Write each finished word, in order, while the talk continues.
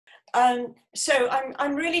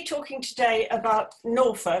I'm really talking today about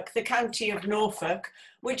Norfolk, the county of Norfolk,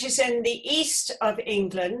 which is in the east of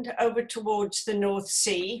England, over towards the North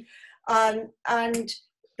Sea, and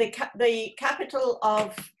the capital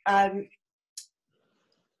of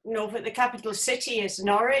Norfolk, the capital city is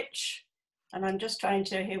Norwich, and I'm just trying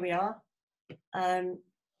to, here we are, in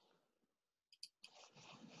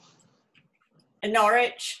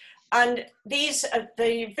Norwich. And these are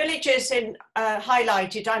the villages in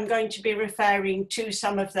highlighted. I'm going to be referring to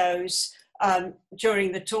some of those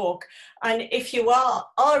during the talk. And if you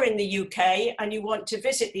are in the UK and you want to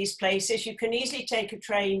visit these places, you can easily take a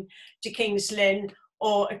train to King's Lynn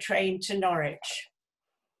or a train to Norwich.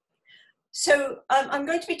 So I'm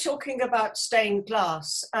going to be talking about stained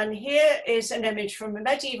glass. And here is an image from a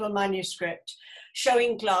medieval manuscript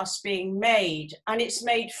showing glass being made. And it's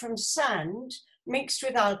made from sand mixed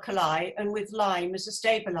with alkali and with lime as a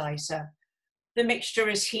stabilizer. The mixture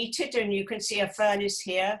is heated, and you can see a furnace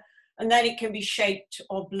here, and then it can be shaped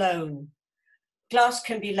or blown. Glass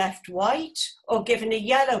can be left white or given a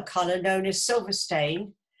yellow color known as silver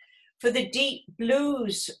stain. For the deep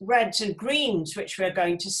blues, reds and greens, which we're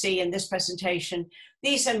going to see in this presentation,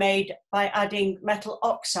 these are made by adding metal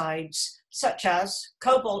oxides, such as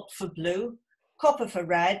cobalt for blue, copper for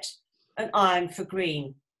red, and iron for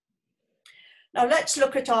green. Now let's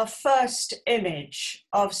look at our first image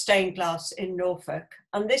of stained glass in Norfolk.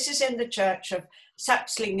 And this is in the church of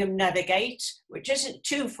Saxlingham Nethergate, which isn't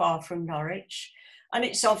too far from Norwich. And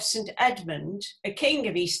it's of St. Edmund, a king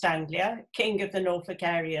of East Anglia, king of the Norfolk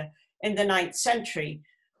area in the 9th century,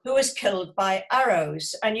 who was killed by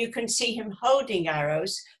arrows. And you can see him holding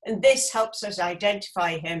arrows, and this helps us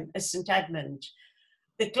identify him as St. Edmund.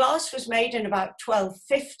 The glass was made in about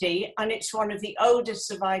 1250, and it's one of the oldest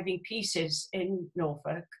surviving pieces in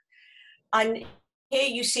Norfolk. And here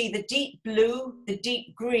you see the deep blue, the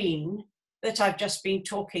deep green that I've just been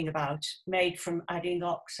talking about, made from adding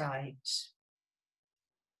oxides.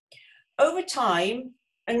 Over time,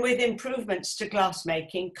 and with improvements to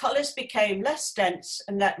glassmaking, colours became less dense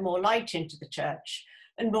and let more light into the church,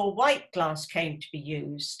 and more white glass came to be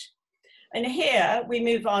used. And here we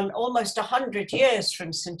move on almost 100 years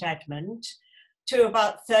from St. Edmund to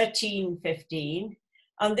about 1315.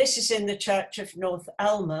 And this is in the church of North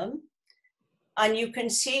Elmham. And you can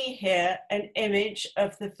see here an image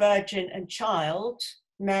of the Virgin and Child,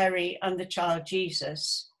 Mary and the child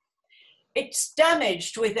Jesus. It's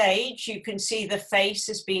damaged with age. You can see the face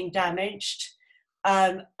has been damaged,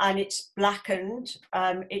 and it's blackened,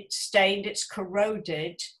 it's stained, it's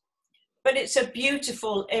corroded. But it's a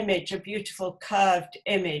beautiful image, a beautiful curved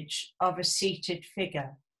image of a seated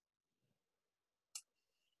figure.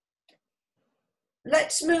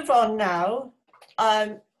 Let's move on now,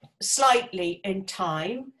 slightly in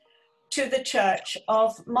time, to the church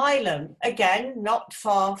of Milam, again, not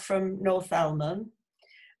far from North Elmham.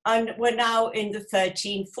 And we're now in the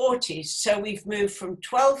 1340s. So we've moved from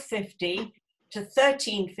 1250 to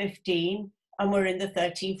 1315, and we're in the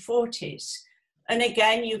 1340s. And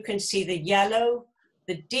again, you can see the yellow,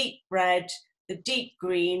 the deep red, the deep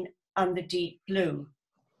green, and the deep blue.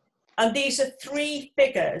 And these are three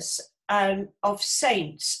figures of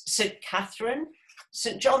saints: St. Catherine,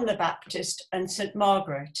 St. John the Baptist, and St.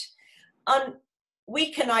 Margaret. And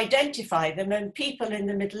we can identify them, and people in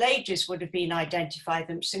the Middle Ages would have been identified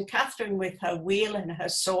them. St. Catherine with her wheel and her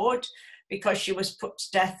sword, because she was put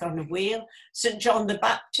to death on a wheel. St. John the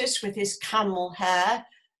Baptist with his camel hair,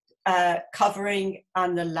 covering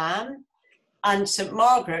and the lamb, and St.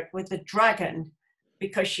 Margaret with the dragon,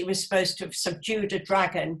 because she was supposed to have subdued a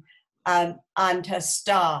dragon, and her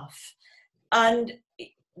staff. And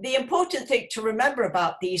the important thing to remember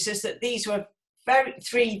about these is that these were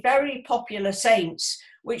three very popular saints,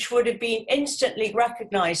 which would have been instantly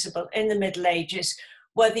recognizable in the Middle Ages,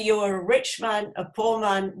 whether you were a rich man, a poor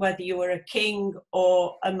man, whether you were a king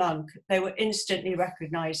or a monk. They were instantly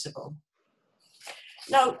recognizable.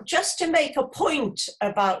 Now, just to make a point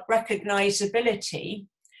about recognizability,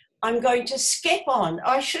 I'm going to skip on.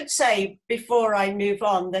 I should say before I move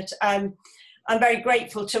on that I'm very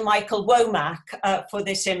grateful to Michael Womack for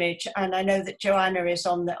this image, and I know that Joanna is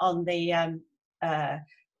on the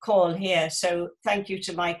call here, so thank you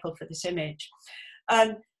to Michael for this image.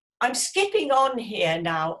 I'm skipping on here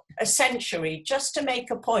now a century just to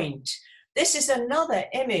make a point. This is another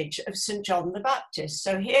image of St. John the Baptist.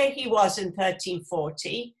 So here he was in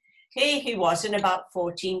 1340, here he was in about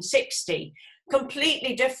 1460.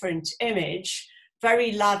 Completely different image,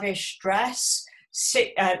 very lavish dress,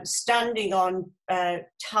 standing on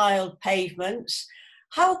tiled pavements.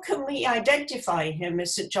 How can we identify him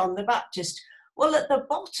as St. John the Baptist? Well, at the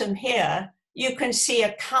bottom here, you can see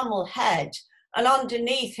a camel head, and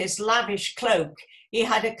underneath his lavish cloak, he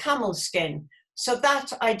had a camel skin. So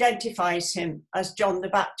that identifies him as John the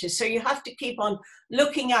Baptist. So you have to keep on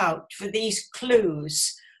looking out for these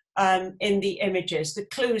clues in the images, the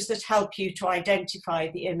clues that help you to identify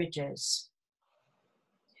the images.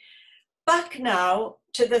 Back now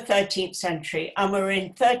to the 13th century, and we're in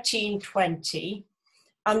 1320,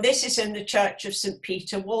 and this is in the Church of St.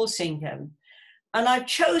 Peter, Walsingham. And I've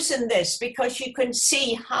chosen this because you can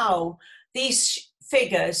see how these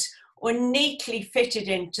figures were neatly fitted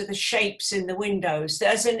into the shapes in the windows.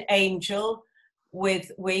 There's an angel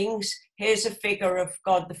with wings. Here's a figure of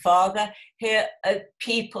God the Father. Here are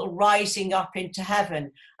people rising up into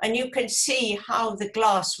heaven. And you can see how the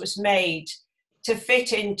glass was made to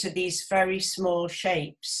fit into these very small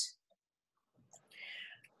shapes.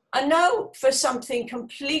 And now for something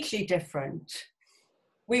completely different.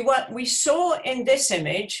 We saw in this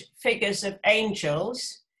image figures of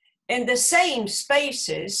angels. In the same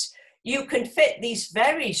spaces, you can fit these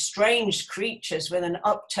very strange creatures with an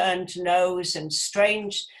upturned nose and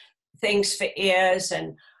strange things for ears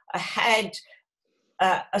and a head,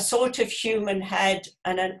 a sort of human head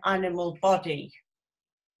and an animal body.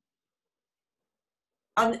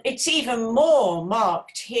 And it's even more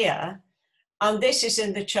marked here, and this is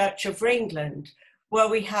in the Church of England, where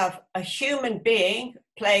we have a human being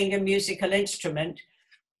playing a musical instrument,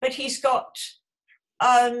 but he's got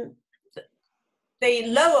the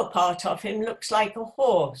lower part of him looks like a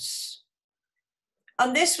horse.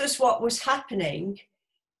 And this was what was happening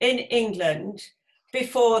in England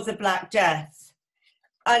before the Black Death.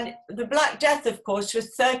 And the Black Death, of course,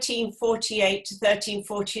 was 1348 to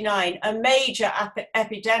 1349, a major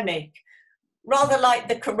epidemic, rather like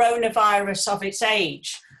the coronavirus of its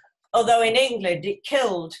age. Although in England, it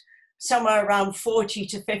killed somewhere around 40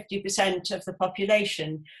 to 50% of the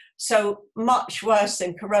population. So much worse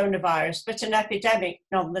than coronavirus, but an epidemic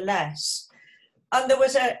nonetheless. And there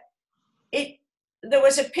was a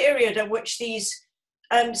period in which these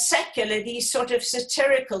secular, these sort of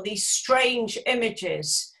satirical, these strange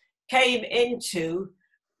images came into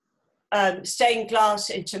stained glass,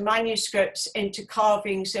 into manuscripts, into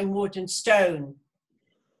carvings in wood and stone.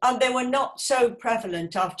 And they were not so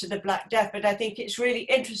prevalent after the Black Death, but I think it's really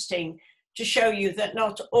interesting to show you that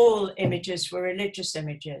not all images were religious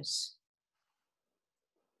images.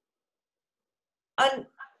 And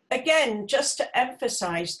again, just to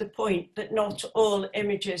emphasize the point that not all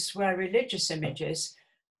images were religious images,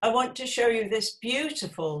 I want to show you this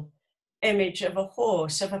beautiful image of a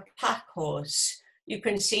horse, of a pack horse. You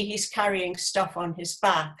can see he's carrying stuff on his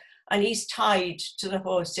back and he's tied to the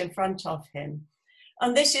horse in front of him.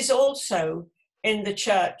 And this is also in the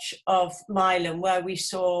Church of Milan, where we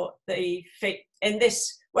saw the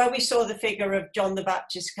figure of John the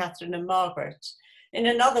Baptist, Catherine and Margaret. In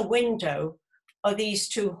another window are these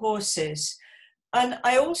two horses. And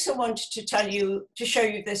I also wanted to show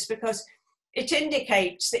you this because it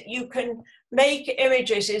indicates that you can make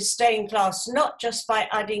images in stained glass, not just by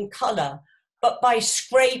adding color, but by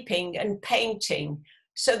scraping and painting.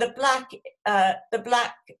 So the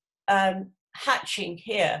black hatching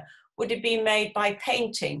here would have been made by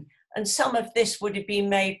painting, and some of this would have been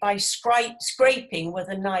made by scraping with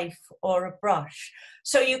a knife or a brush.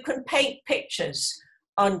 So you can paint pictures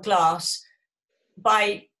on glass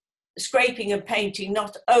by scraping and painting,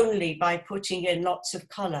 not only by putting in lots of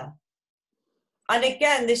color. And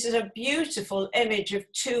again, this is a beautiful image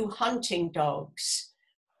of two hunting dogs.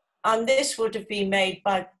 And this would have been made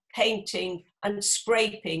by painting and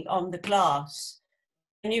scraping on the glass.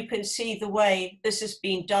 And you can see the way this has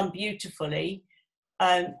been done beautifully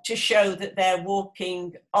to show that they're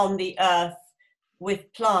walking on the earth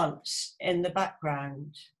with plants in the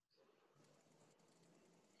background.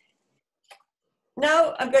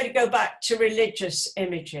 Now I'm going to go back to religious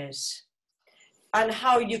images and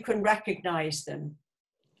how you can recognize them.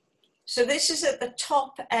 So this is at the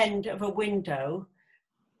top end of a window,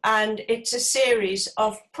 and it's a series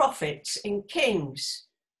of prophets and kings.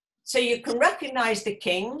 So you can recognize the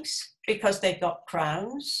kings because they've got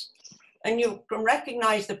crowns, and you can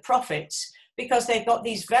recognize the prophets because they've got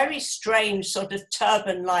these very strange sort of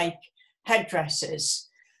turban-like headdresses.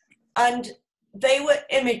 And they were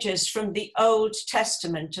images from the Old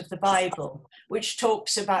Testament of the Bible, which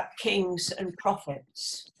talks about kings and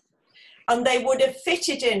prophets. And they would have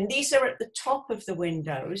fitted in, these are at the top of the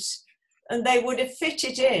windows, and they would have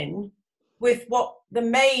fitted in with what the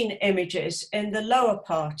main images in the lower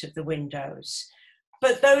part of the windows.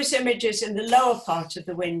 But those images in the lower part of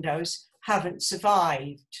the windows haven't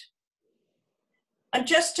survived. And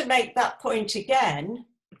just to make that point again,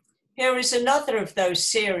 Here is another of those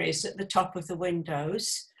series at the top of the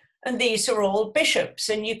windows. And these are all bishops,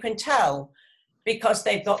 and you can tell because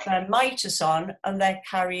they've got their mitres on and they're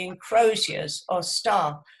carrying croziers or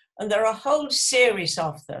staff. And there are a whole series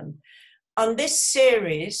of them. And this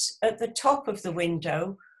series at the top of the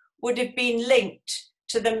window would have been linked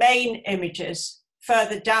to the main images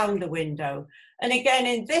further down the window. And again,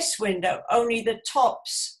 in this window, only the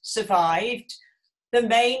tops survived. The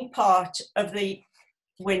main part of the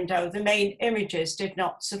window, the main images, did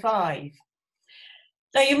not survive.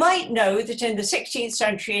 Now, you might know that in the 16th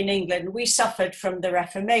century in England, we suffered from the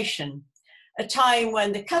Reformation, a time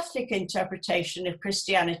when the Catholic interpretation of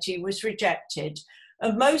Christianity was rejected,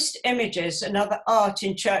 and most images and other art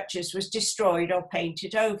in churches was destroyed or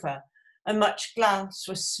painted over, and much glass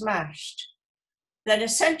was smashed. Then a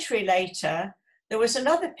century later, there was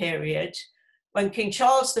another period when King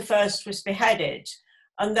Charles I was beheaded,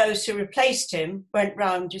 and those who replaced him went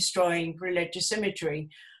round destroying religious imagery.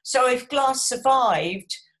 So if glass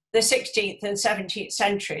survived the 16th and 17th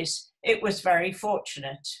centuries, it was very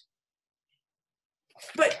fortunate.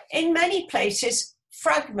 But in many places,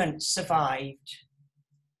 fragments survived.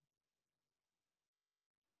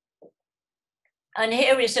 And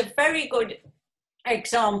here is a very good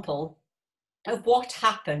example of what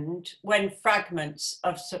happened when fragments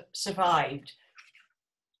have survived.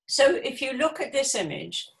 So if you look at this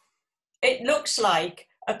image, it looks like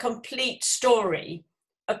a complete story,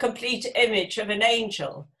 a complete image of an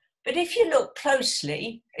angel. But if you look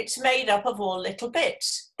closely, it's made up of all little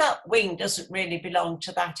bits. That wing doesn't really belong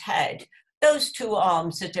to that head. Those two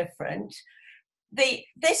arms are different.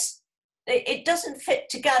 It doesn't fit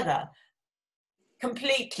together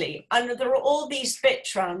completely. And there are all these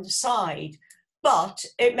bits around the side, but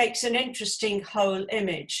it makes an interesting whole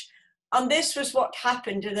image. And this was what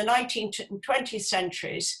happened in the 19th and 20th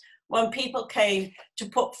centuries when people came to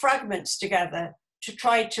put fragments together to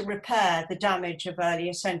try to repair the damage of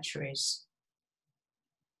earlier centuries.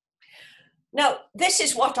 Now, this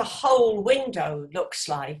is what a whole window looks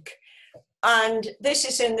like. And this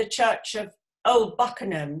is in the church of Old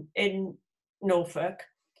Buckingham in Norfolk.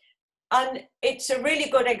 And it's a really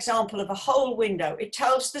good example of a whole window. It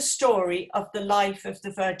tells the story of the life of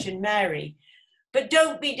the Virgin Mary. But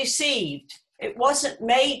don't be deceived. It wasn't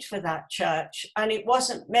made for that church, and it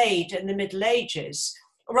wasn't made in the Middle Ages.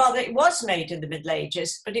 Rather, it was made in the Middle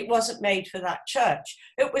Ages, but it wasn't made for that church.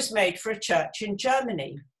 It was made for a church in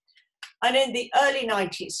Germany. And in the early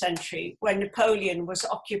 19th century, when Napoleon was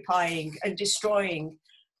occupying and destroying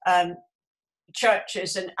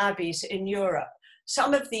churches and abbeys in Europe,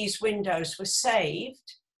 some of these windows were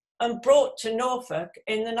saved and brought to Norfolk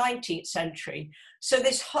in the 19th century. So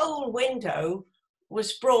this whole window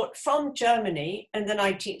was brought from Germany in the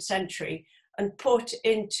 19th century and put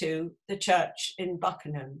into the church in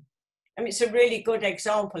Buckingham. I mean, it's a really good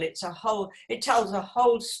example. It tells a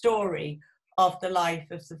whole story of the life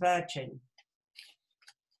of the Virgin.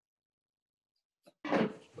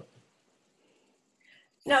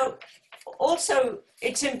 Now, also,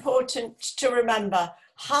 it's important to remember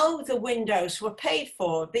how the windows were paid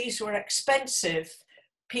for. These were expensive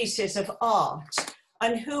pieces of art,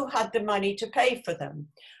 and who had the money to pay for them?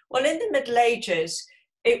 Well, in the Middle Ages,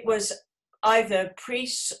 it was either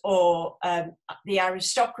priests or the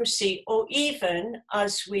aristocracy, or even,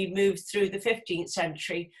 as we moved through the 15th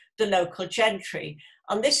century, the local gentry.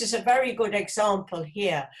 And this is a very good example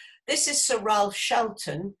here. This is Sir Ralph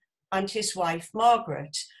Shelton and his wife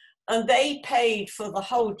Margaret, and they paid for the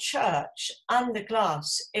whole church and the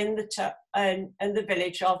glass in the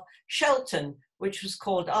village of Shelton, which was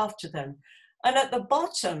called after them. And at the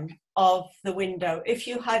bottom of the window, if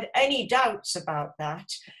you had any doubts about that,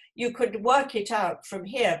 you could work it out from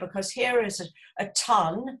here, because here is a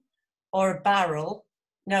tun or a barrel,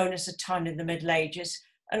 known as a tun in the Middle Ages,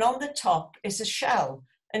 and on the top is a shell.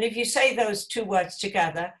 And if you say those two words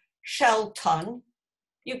together, shell tun,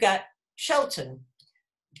 you get Shelton.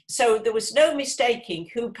 So there was no mistaking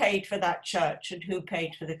who paid for that church and who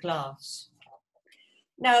paid for the glass.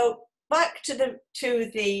 Now, back to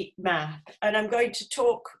the map, and I'm going to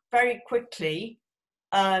talk very quickly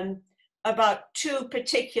about two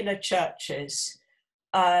particular churches.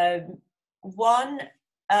 One,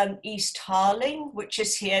 East Harling, which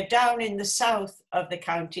is here down in the south of the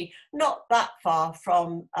county, not that far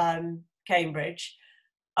from Cambridge,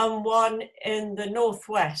 and one in the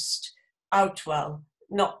northwest, Outwell,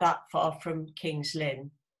 not that far from King's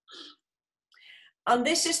Lynn. And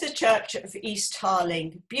this is the church of East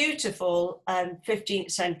Harling, beautiful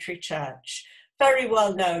 15th century church, very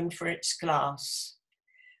well known for its glass.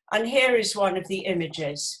 And here is one of the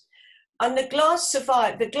images. And the glass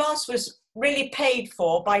survived. The glass was really paid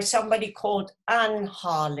for by somebody called Anne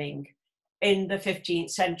Harling in the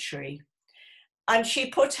 15th century. And she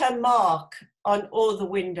put her mark on all the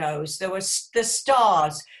windows. There was the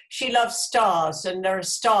stars. She loved stars, and there are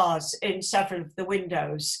stars in several of the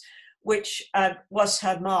windows, which was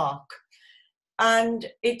her mark. And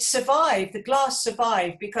it survived, the glass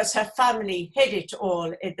survived, because her family hid it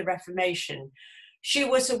all in the Reformation. She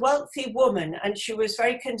was a wealthy woman, and she was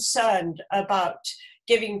very concerned about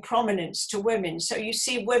giving prominence to women. So you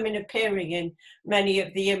see women appearing in many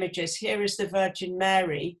of the images. Here is the Virgin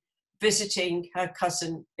Mary visiting her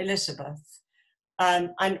cousin Elizabeth. And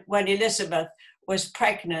when Elizabeth was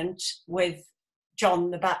pregnant with John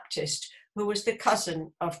the Baptist, who was the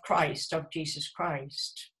cousin of Christ, of Jesus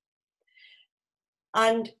Christ.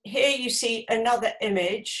 And here you see another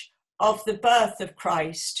image of the birth of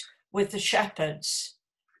Christ with the shepherds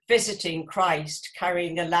visiting Christ,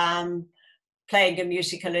 carrying a lamb, playing a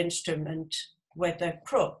musical instrument with a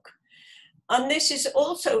crook. And this is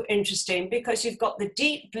also interesting because you've got the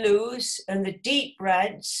deep blues and the deep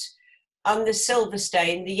reds and the silver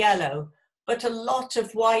stain, the yellow, but a lot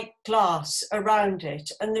of white glass around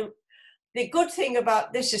it. And the good thing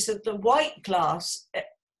about this is that the white glass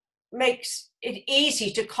makes it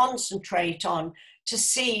easy to concentrate on, to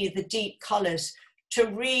see the deep colours, to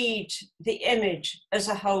read the image as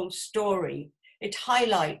a whole story. It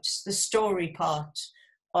highlights the story part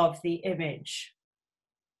of the image.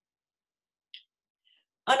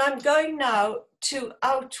 And I'm going now to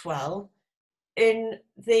Outwell in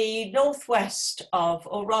the northwest of,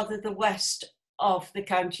 or rather the west of the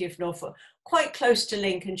county of Norfolk, quite close to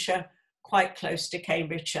Lincolnshire, quite close to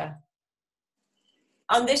Cambridgeshire.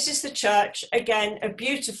 And this is the church, again, a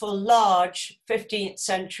beautiful, large 15th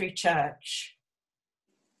century church.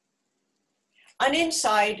 And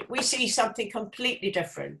inside, we see something completely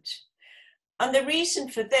different. And the reason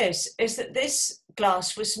for this is that this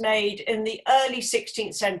glass was made in the early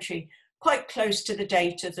 16th century, quite close to the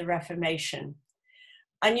date of the Reformation.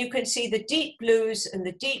 And you can see the deep blues and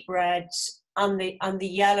the deep reds and the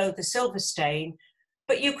yellow, the silver stain,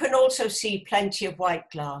 but you can also see plenty of white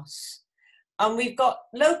glass. And we've got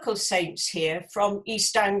local saints here from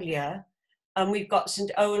East Anglia, and we've got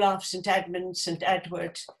St. Olaf, St. Edmund, St.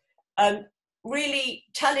 Edward, really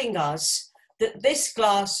telling us that this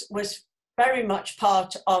glass was very much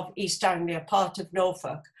part of East Anglia, part of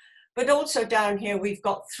Norfolk. But also down here, we've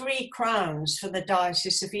got 3 crowns for the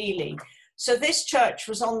Diocese of Ely. So this church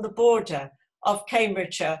was on the border of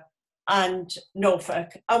Cambridgeshire and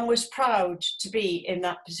Norfolk and was proud to be in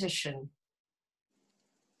that position.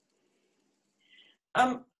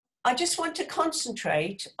 I just want to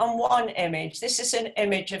concentrate on one image. This is an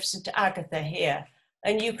image of St. Agatha here,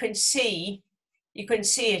 and you can see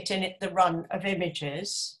it in the run of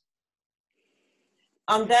images.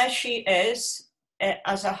 And there she is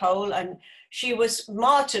as a whole, and she was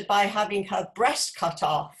martyred by having her breast cut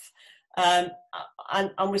off and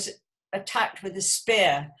was attacked with a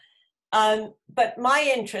spear. But my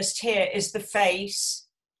interest here is the face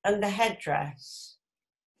and the headdress.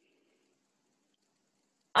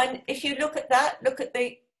 And if you look at that, look at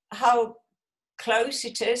how close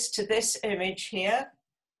it is to this image here,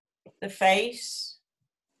 the face,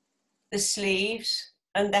 the sleeves,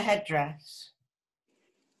 and the headdress.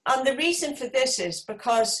 And the reason for this is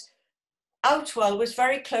because Outwell was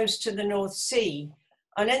very close to the North Sea.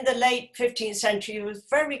 And in the late 15th century, there was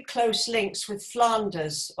very close links with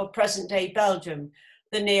Flanders, or present-day Belgium,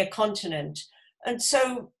 the near continent. And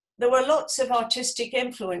so there were lots of artistic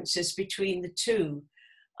influences between the two.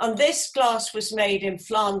 And this glass was made in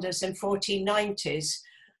Flanders in 1490s.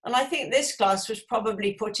 And I think this glass was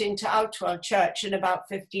probably put into Outwell Church in about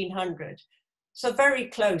 1500. So very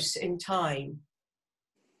close in time.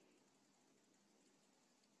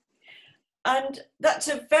 And that's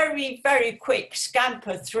a very, very quick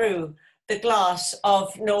scamper through the glass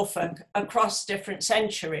of Norfolk across different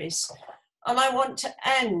centuries. And I want to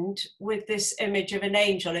end with this image of an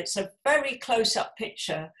angel. It's a very close-up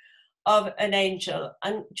picture of an angel.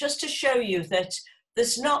 And just to show you that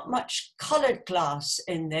there's not much coloured glass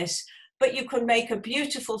in this, but you can make a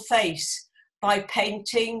beautiful face by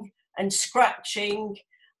painting and scratching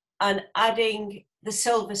and adding the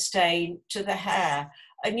silver stain to the hair.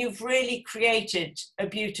 And you've really created a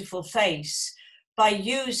beautiful face by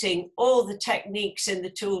using all the techniques in the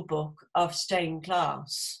toolbook of stained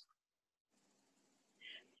glass.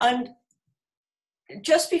 And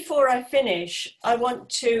just before I finish, I want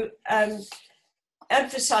to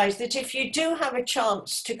emphasize that if you do have a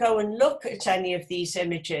chance to go and look at any of these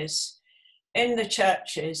images in the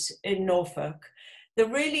churches in Norfolk, the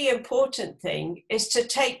really important thing is to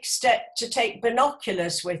take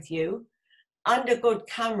binoculars with you and a good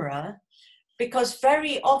camera, because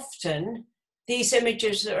very often these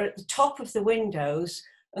images are at the top of the windows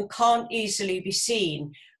and can't easily be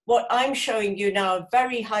seen. What I'm showing you now are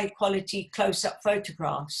very high quality close-up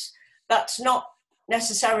photographs. That's not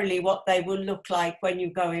necessarily what they will look like when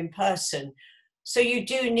you go in person. So you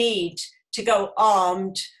do need to go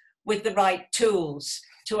armed with the right tools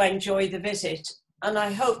to enjoy the visit. And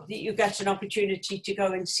I hope that you get an opportunity to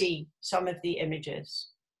go and see some of the images.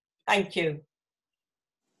 Thank you.